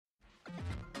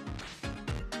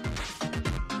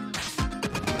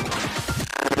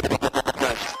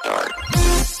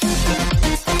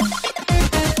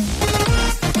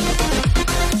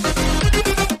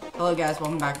Hello guys,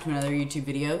 welcome back to another YouTube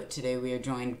video. Today we are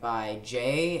joined by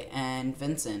Jay and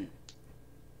Vincent.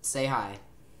 Say hi.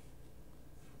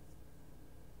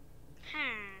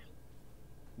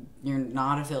 You're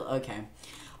not okay.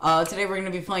 Today we're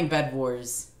gonna be playing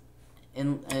Bedwars.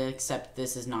 Except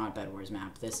this is not a Bedwars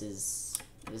map. This is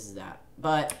that.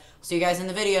 But see you guys in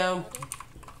the video.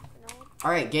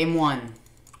 Alright, game 1.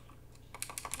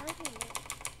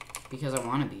 Because I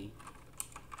wanna be.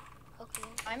 Okay.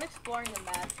 I'm exploring the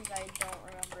map because I don't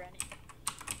remember any.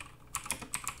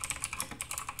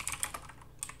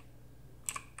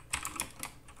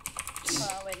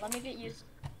 Wait, let me get used.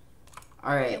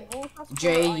 Alright,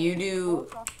 Jay, you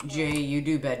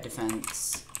do bed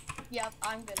defense. Yep,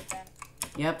 I'm good at that.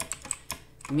 Yep.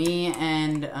 Me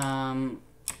and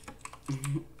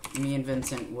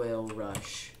Vincent will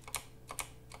rush.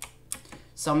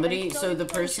 Somebody, so the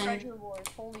person. Treasure Wars,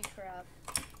 holy crap.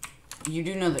 You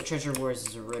do know that Treasure Wars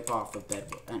is a rip-off of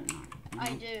Bedwars. No.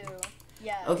 I do.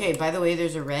 Yeah. Okay, by the way,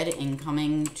 there's a red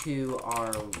incoming to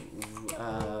our,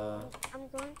 I'm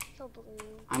going for blue.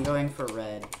 I'm going for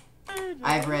red.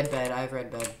 I have red bed.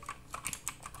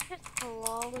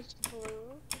 Hello was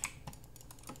blue.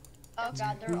 Oh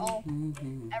god, they're all,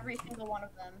 every single one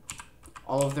of them.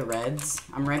 All of the reds?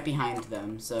 I'm right behind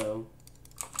them, so,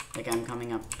 like, I'm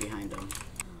coming up behind them.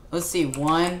 Let's see,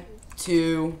 1,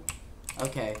 2,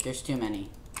 okay, there's too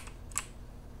many.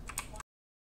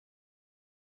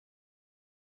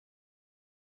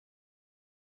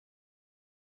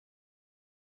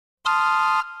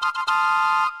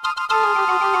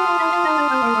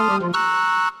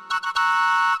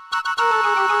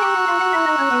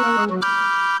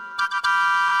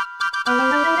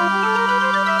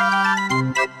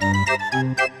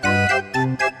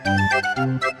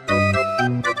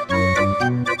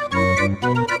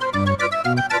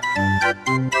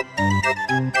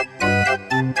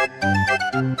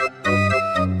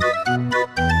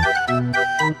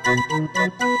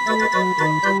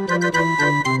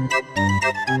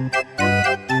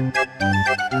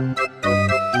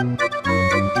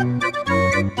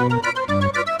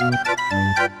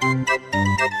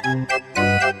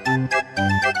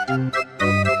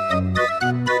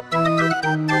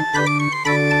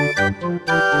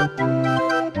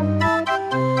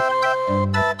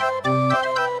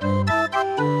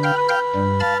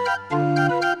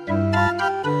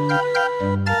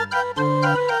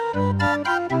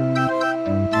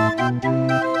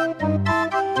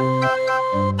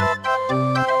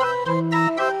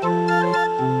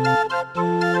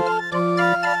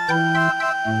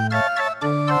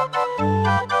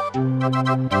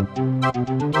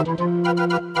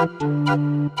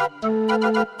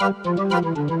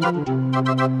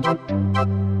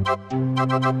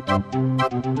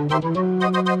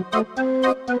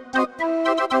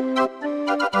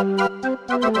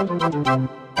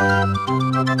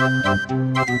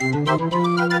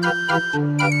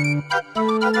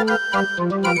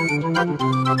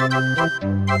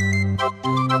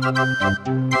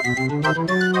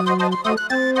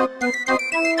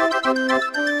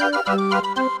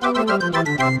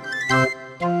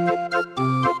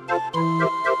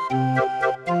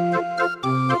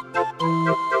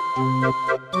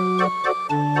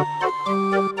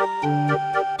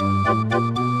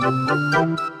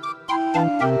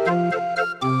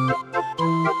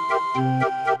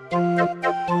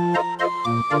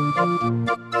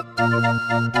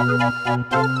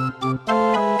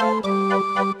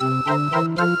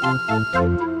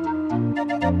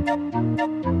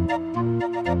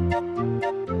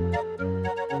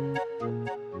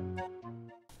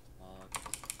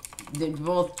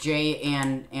 Both Jay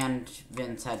and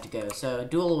Vince had to go, so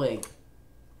Duelawig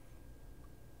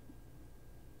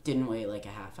didn't wait like a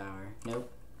half hour.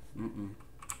 Nope.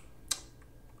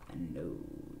 No,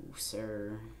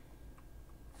 sir.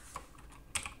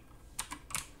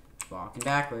 Walking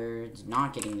backwards,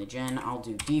 not getting the gen. I'll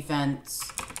do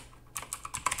defense.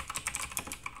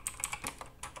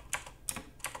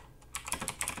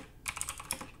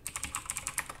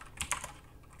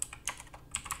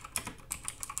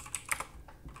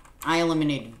 I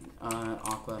eliminated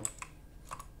Aqua.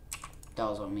 That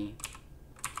was on me.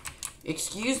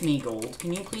 Excuse me, Gold.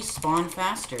 Can you please spawn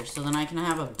faster so then I can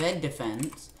have a bed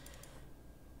defense?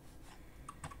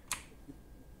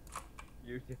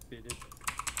 You're defeated.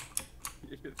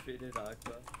 You're defeated,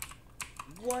 Aqua.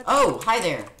 What? Oh, hi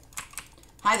there.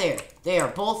 Hi there. They are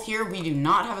both here. We do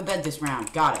not have a bed this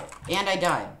round. Got it. And I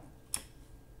died.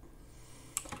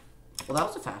 Well, that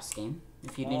was a fast game.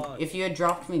 If you had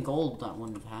dropped me gold, that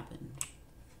wouldn't have happened.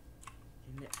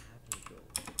 Didn't have me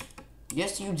gold.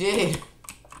 Yes, you did.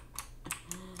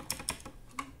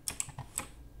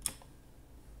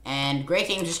 And And Great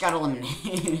Game just got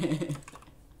eliminated.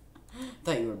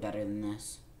 Thought you were better than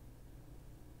this.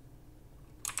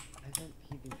 I haven't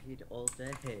PvP'd all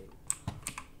day.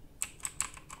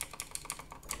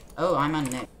 Oh, I'm on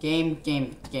Nick. Game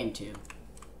 2.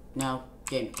 No,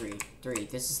 game 3. 3.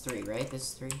 This is 3, right? This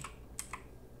is 3.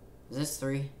 Is this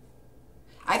 3?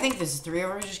 I think this is 3,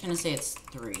 or we're just gonna say it's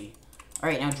 3.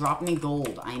 Alright, now drop me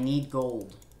gold. I need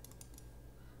gold.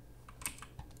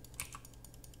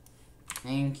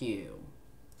 Thank you.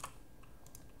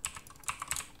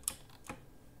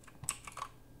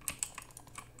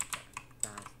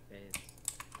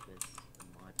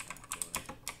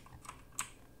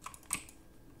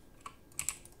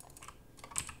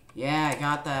 Yeah, I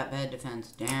got that bed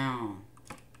defense down.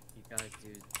 You guys,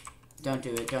 dude. Don't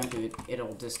do it, don't do it.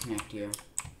 It'll disconnect you.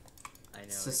 I know.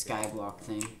 It's a skyblock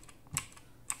thing.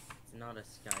 It's not a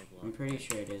skyblock. I'm pretty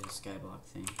sure it is a skyblock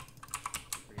thing.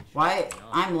 Pretty sure Why? it's not.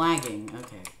 I'm lagging.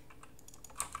 Okay.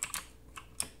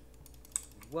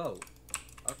 Whoa.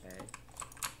 Okay.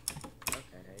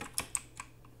 Okay.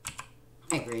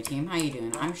 Hi, Grey Team. How you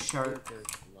doing? I'm Shark.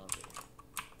 Love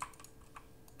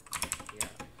it.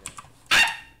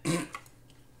 Yeah.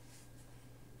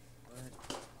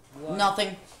 What?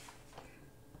 Nothing.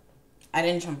 I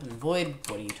didn't jump in the void.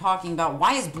 What are you talking about?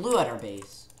 Why is blue at our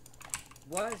base?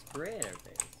 Why is gray at our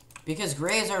base? Because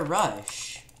gray is our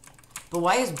rush. But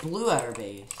why is blue at our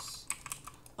base?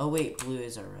 Oh wait, blue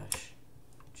is our rush.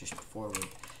 Just forward.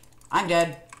 I'm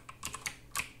dead.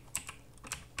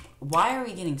 Why are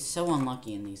we getting so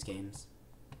unlucky in these games?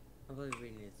 I believe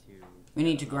we need to. We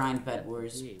need to grind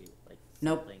Bedwars. Like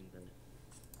Nope. something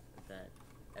that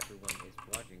everyone is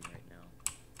watching right now.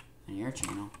 On your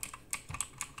channel.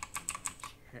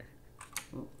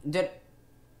 Did...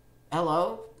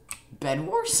 Hello?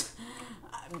 Bedwars?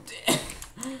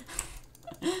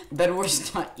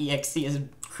 Bedwars.exe has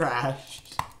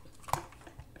crashed.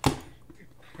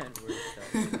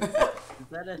 Is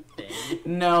that a thing?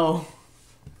 No.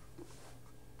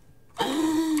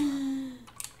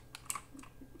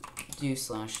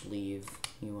 Do/leave.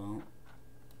 You won't.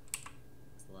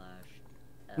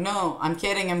 / No, I'm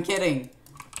kidding, I'm kidding.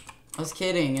 I was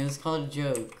kidding, it was called a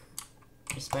joke.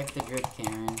 Respect the drip,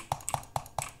 Karen.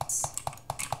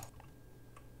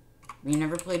 You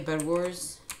never played Bed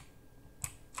Wars?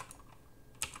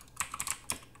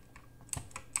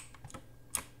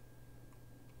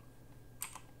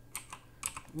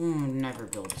 Never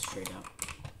build straight up.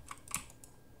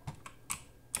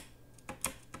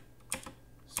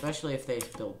 Especially if they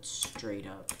build straight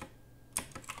up.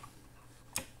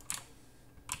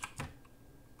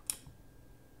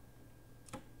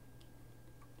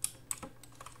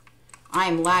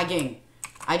 I'm lagging.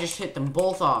 I just hit them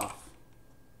both off.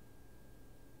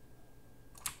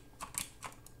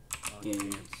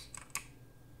 Games.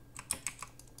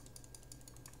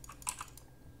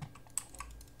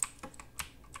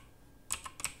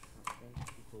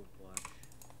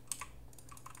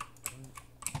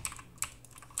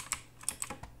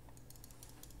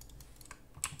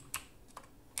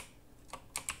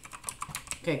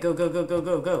 Okay, go, go, go, go,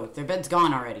 go, go. Their bed's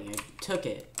gone already. I took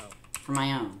it for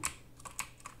my own.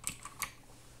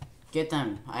 Get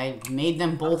them. I made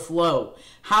them both low.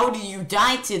 How do you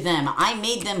die to them? I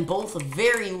made them both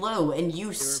very low, and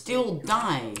you still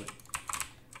died.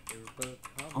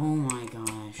 Oh my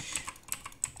gosh.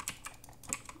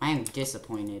 I am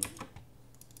disappointed.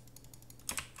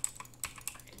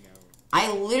 I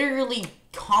literally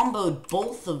comboed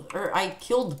both of... Or, I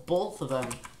killed both of them.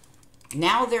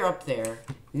 Now they're up there.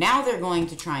 Now they're going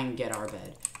to try and get our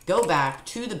bed. Go back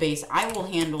to the base. I will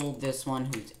handle this one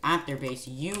who's at their base.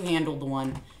 You handle the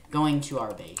one going to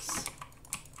our base.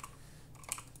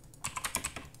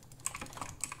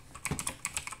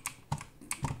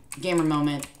 Gamer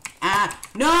moment. Ah,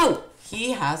 no!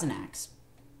 He has an axe.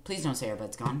 Please don't say our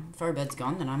bed's gone. If our bed's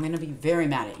gone, then I'm going to be very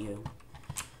mad at you.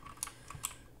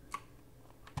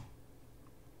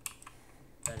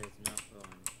 That is not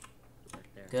gone. Right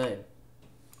there. Good.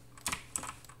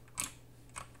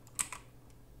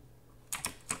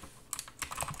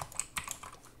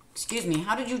 Excuse me,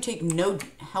 how did you take no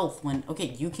health when... Okay,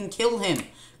 you can kill him.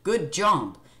 Good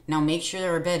job. Now make sure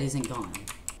our bed isn't gone.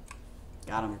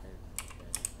 Got him.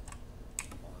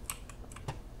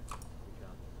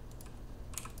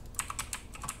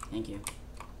 Thank you.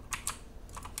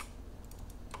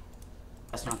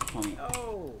 That's not the point.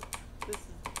 Oh! This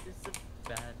is a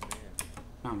bad man.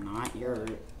 No, I'm not. You're...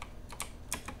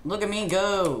 Look at me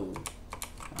go!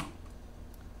 Oh.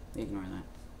 Ignore that.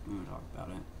 I'm gonna talk about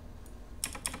it.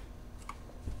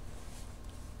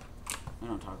 I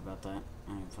don't talk about that.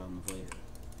 I haven't found the void.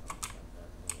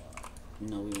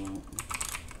 No, we won't.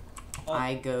 Oh,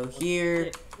 I go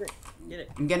here. Get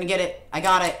it. I'm gonna get it. I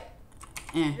got it.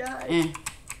 Yay.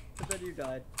 But then you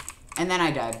died. And then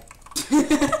I died.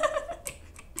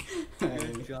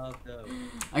 Good job, though.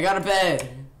 I got a bed.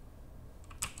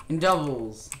 In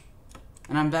doubles.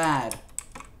 And I'm bad.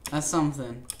 That's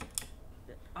something.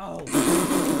 Oh.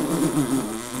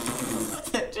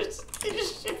 It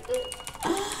just shifted.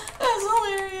 That's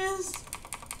hilarious.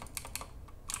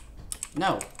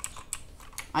 No.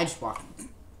 I just walked.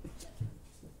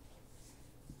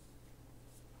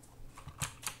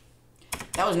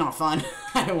 That was not fun.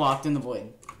 I walked in the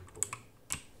void.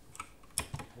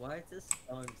 Why is this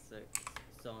song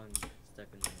stuck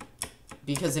in there?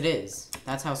 Because it is.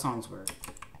 That's how songs work.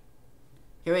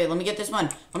 Here, wait, let me get this one.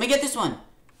 Let me get this one.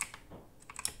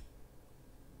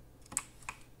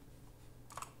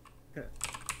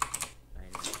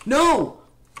 No!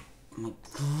 Oh my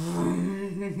god.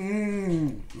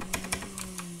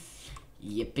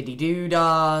 Yippity doo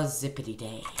dah, zippity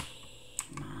day.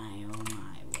 My oh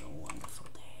my, what a wonderful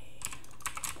day.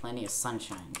 Plenty of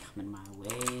sunshine coming my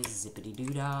way. Zippity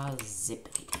doo dah,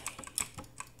 zippity day.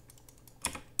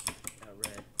 Got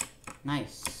red.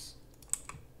 Nice.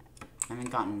 I haven't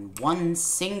gotten one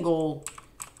single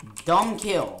dumb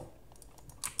kill.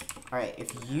 Alright,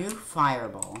 if you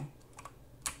fireball.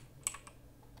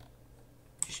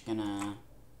 Just gonna.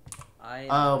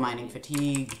 Oh, mining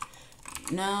fatigue.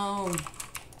 No.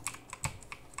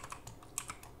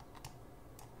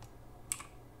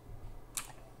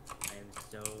 I am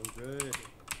so good.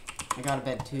 I got a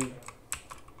bed too.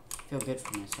 Feel good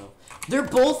for myself. They're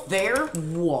both there?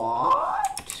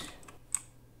 What?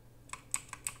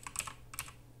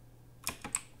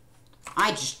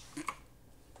 I just.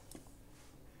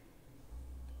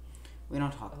 We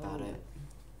don't talk about it.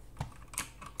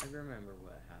 I remember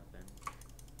what happened.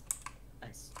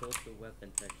 I stole the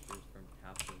weapon textures from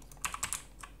Captain's.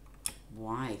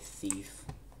 Why, thief?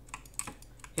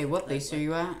 Hey, what base are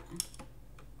you at?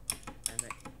 I'm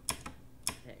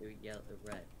at yellow,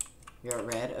 red. You're at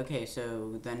red? Okay,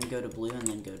 so then go to blue and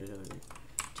then go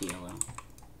to yellow.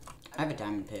 I have a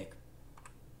diamond pick.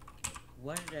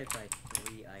 Why did I buy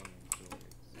 3 iron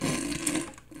swords?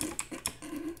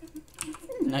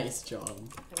 Nice job.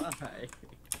 Why?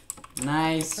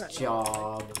 Nice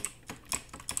job.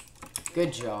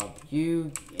 Good job.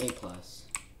 You A+.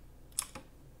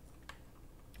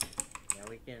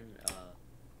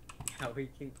 Now we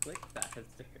can click faster.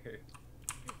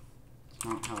 That's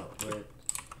not how it works.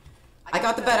 I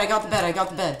got the bed, I got the bed, I got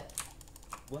the bed.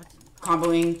 What?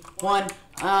 Comboing. One.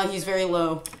 He's very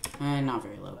low. Not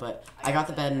very low, but I got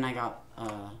the bed and I got,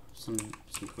 some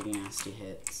pretty nasty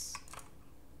hits.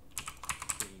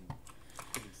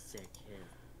 Pretty sick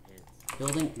hits.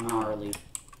 Building gnarly.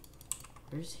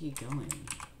 Where's he going?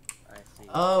 I see.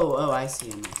 Oh, I see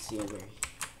him. I see where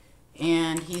he...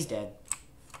 And he's dead.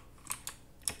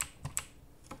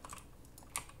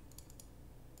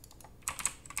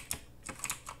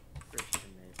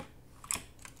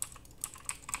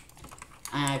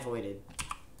 I avoided.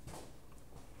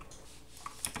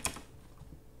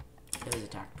 It was a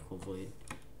tactical void.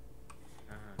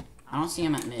 I don't see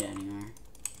him at mid anywhere.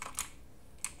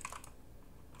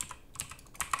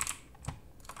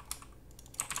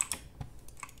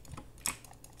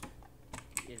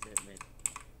 He is at mid.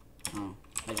 Oh,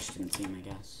 I just didn't see him, I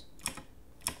guess.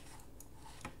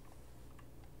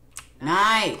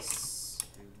 Nice!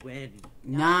 We win.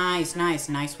 Nice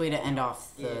way to end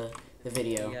off the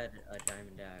video. He had a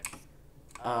diamond axe.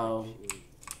 Oh.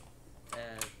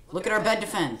 Look at our bed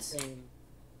defense. Same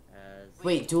as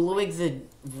Wait, Duelawig the...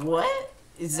 What?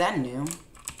 Is that new?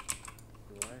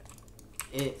 what?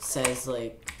 It says,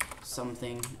 like,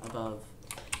 something above.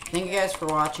 Thank you guys for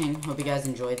watching. Hope you guys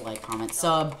enjoyed. Like, comment,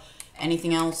 sub.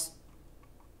 Anything else?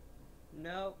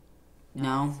 No.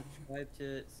 No?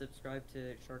 Subscribe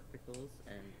to Shark Pickles,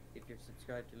 and if you're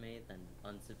subscribed to me, then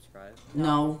unsubscribe.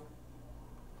 No.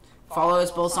 Follow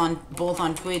us both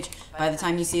on Twitch. By the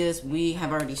time you see this, we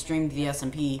have already streamed the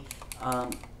SMP.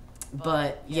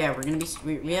 But yeah, we're gonna be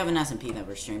we have an SMP that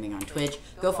we're streaming on Twitch.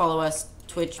 Go follow us.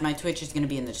 My Twitch is gonna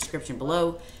be in the description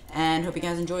below. And hope you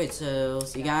guys enjoyed. So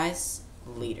see you guys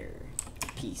later.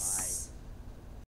 Peace. Bye.